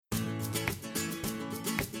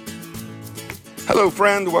Hello,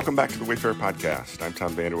 friend. Welcome back to the Wayfarer Podcast. I'm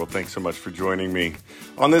Tom Vanderwell. Thanks so much for joining me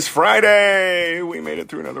on this Friday. We made it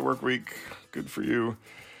through another work week. Good for you.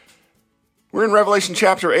 We're in Revelation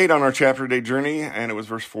chapter 8 on our chapter day journey, and it was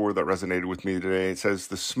verse 4 that resonated with me today. It says,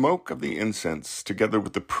 "The smoke of the incense, together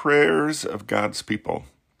with the prayers of God's people,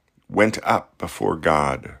 went up before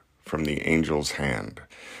God from the angel's hand."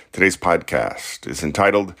 Today's podcast is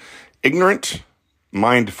entitled, "Ignorant,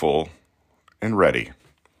 Mindful, and Ready."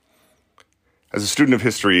 As a student of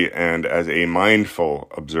history and as a mindful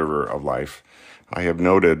observer of life, I have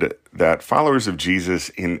noted that followers of Jesus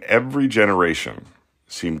in every generation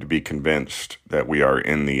seem to be convinced that we are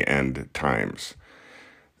in the end times.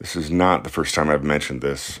 This is not the first time I've mentioned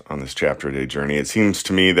this on this chapter day journey. It seems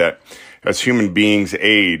to me that as human beings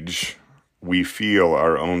age, we feel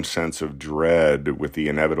our own sense of dread with the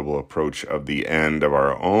inevitable approach of the end of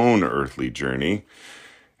our own earthly journey.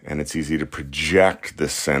 And it's easy to project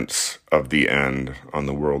this sense of the end on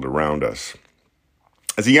the world around us.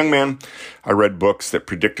 As a young man, I read books that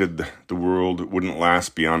predicted the world wouldn't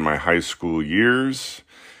last beyond my high school years.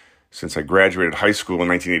 Since I graduated high school in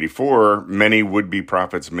 1984, many would-be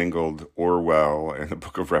prophets mingled Orwell and the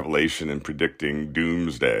Book of Revelation in predicting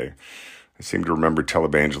doomsday. I seem to remember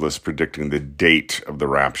televangelists predicting the date of the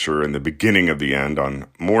rapture and the beginning of the end on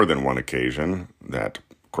more than one occasion. That,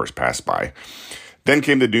 of course, passed by. Then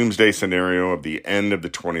came the doomsday scenario of the end of the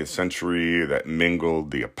 20th century that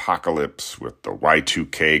mingled the apocalypse with the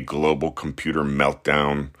Y2K global computer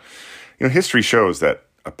meltdown. History shows that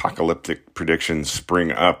apocalyptic predictions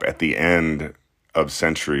spring up at the end of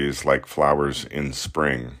centuries like flowers in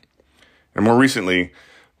spring. And more recently,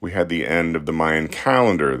 we had the end of the Mayan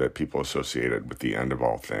calendar that people associated with the end of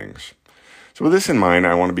all things. So with this in mind,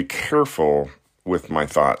 I want to be careful with my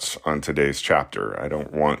thoughts on today's chapter. I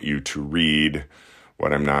don't want you to read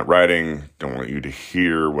what I'm not writing, don't want you to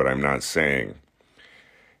hear what I'm not saying.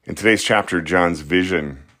 In today's chapter, John's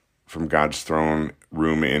vision from God's throne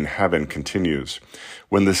room in heaven continues.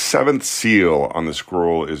 When the seventh seal on the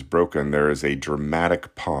scroll is broken, there is a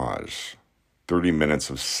dramatic pause, 30 minutes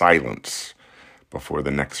of silence before the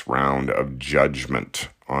next round of judgment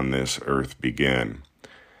on this earth begin.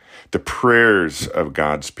 The prayers of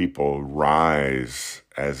God's people rise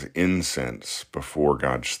as incense before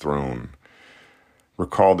God's throne.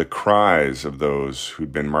 Recall the cries of those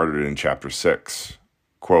who'd been martyred in chapter 6.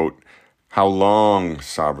 Quote, "How long,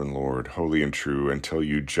 sovereign Lord, holy and true, until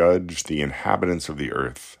you judge the inhabitants of the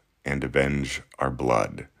earth and avenge our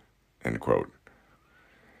blood?" End quote.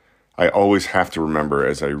 I always have to remember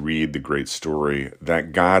as I read the great story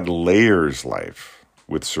that God layers life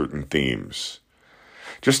with certain themes.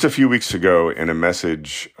 Just a few weeks ago, in a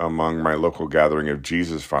message among my local gathering of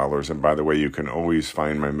Jesus followers, and by the way, you can always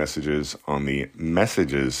find my messages on the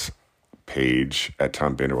messages page at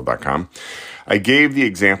tomvanderwell.com, I gave the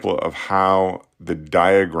example of how the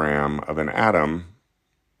diagram of an atom,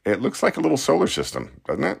 it looks like a little solar system,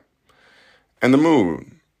 doesn't it? And the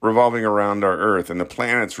moon revolving around our Earth, and the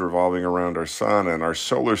planets revolving around our sun, and our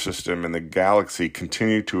solar system and the galaxy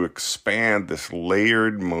continue to expand this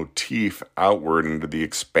layered motif outward into the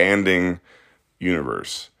expanding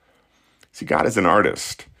universe. See, God is an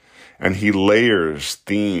artist, and he layers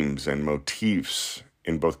themes and motifs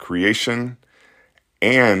in both creation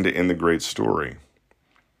and in the great story.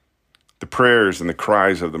 The prayers and the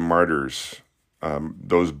cries of the martyrs,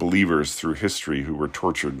 those believers through history who were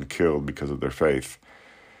tortured and killed because of their faith,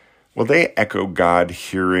 well, they echo God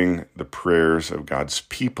hearing the prayers of God's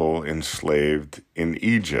people enslaved in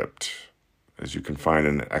Egypt, as you can find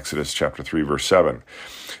in Exodus chapter 3, verse 7.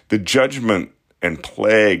 The judgment and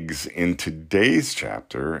plagues in today's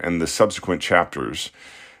chapter and the subsequent chapters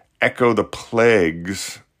echo the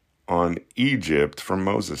plagues on Egypt from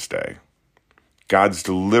Moses' day. God's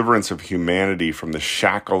deliverance of humanity from the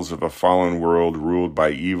shackles of a fallen world ruled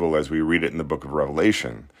by evil, as we read it in the book of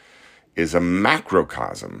Revelation, is a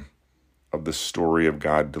macrocosm of the story of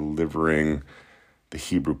God delivering the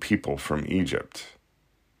Hebrew people from Egypt.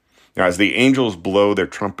 Now, as the angels blow their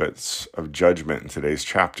trumpets of judgment in today's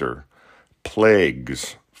chapter,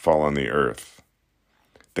 plagues fall on the earth.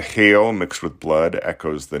 The hail mixed with blood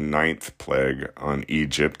echoes the 9th plague on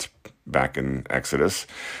Egypt back in Exodus.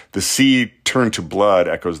 The sea turned to blood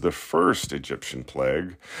echoes the first Egyptian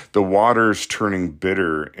plague. The waters turning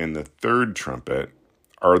bitter in the 3rd trumpet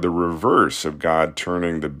are the reverse of God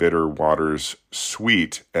turning the bitter waters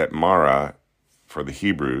sweet at Marah for the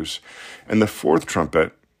Hebrews. And the 4th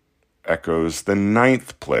trumpet echoes the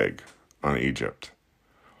 9th plague on Egypt.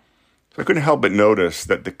 So I couldn't help but notice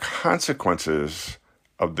that the consequences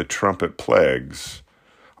of the trumpet plagues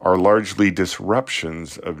are largely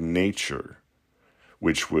disruptions of nature,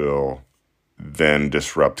 which will then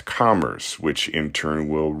disrupt commerce, which in turn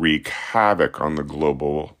will wreak havoc on the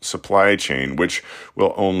global supply chain, which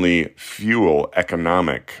will only fuel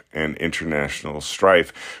economic and international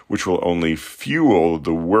strife, which will only fuel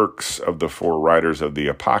the works of the four riders of the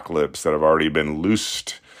apocalypse that have already been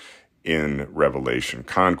loosed in Revelation: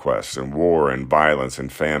 conquest and war and violence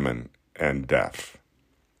and famine and death.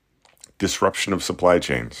 Disruption of supply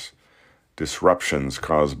chains. Disruptions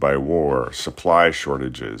caused by war, supply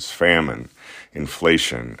shortages, famine,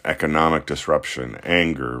 inflation, economic disruption,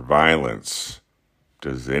 anger, violence.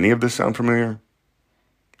 Does any of this sound familiar?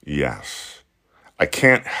 Yes. I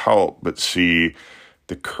can't help but see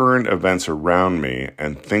the current events around me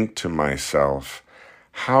and think to myself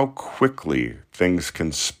how quickly things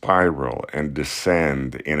can spiral and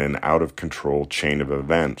descend in an out-of-control chain of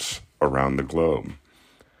events around the globe.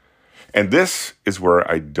 And this is where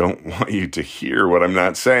I don't want you to hear what I'm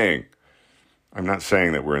not saying. I'm not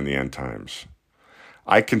saying that we're in the end times.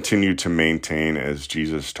 I continue to maintain, as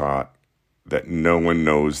Jesus taught, that no one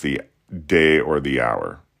knows the day or the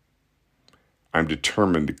hour. I'm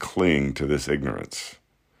determined to cling to this ignorance.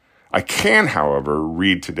 I can, however,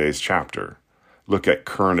 read today's chapter, look at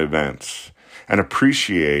current events, and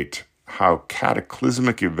appreciate how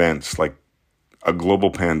cataclysmic events like a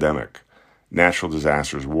global pandemic, natural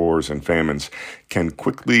disasters, wars, and famines can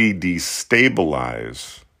quickly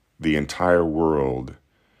destabilize the entire world,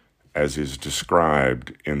 as is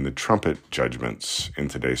described in the trumpet judgments in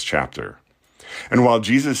today's chapter. And while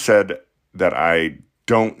Jesus said that I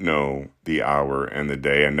don't know the hour and the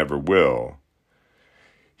day and never will,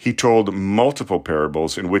 he told multiple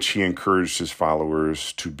parables in which he encouraged his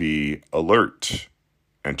followers to be alert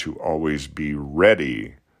and to always be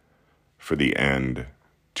ready for the end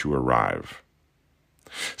to arrive.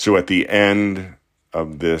 So at the end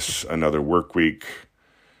of this another work week,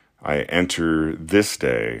 I enter this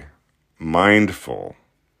day mindful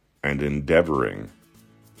and endeavoring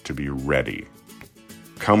to be ready,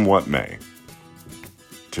 come what may,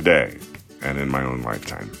 today and in my own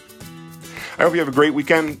lifetime. I hope you have a great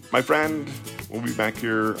weekend, my friend. We'll be back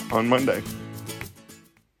here on Monday.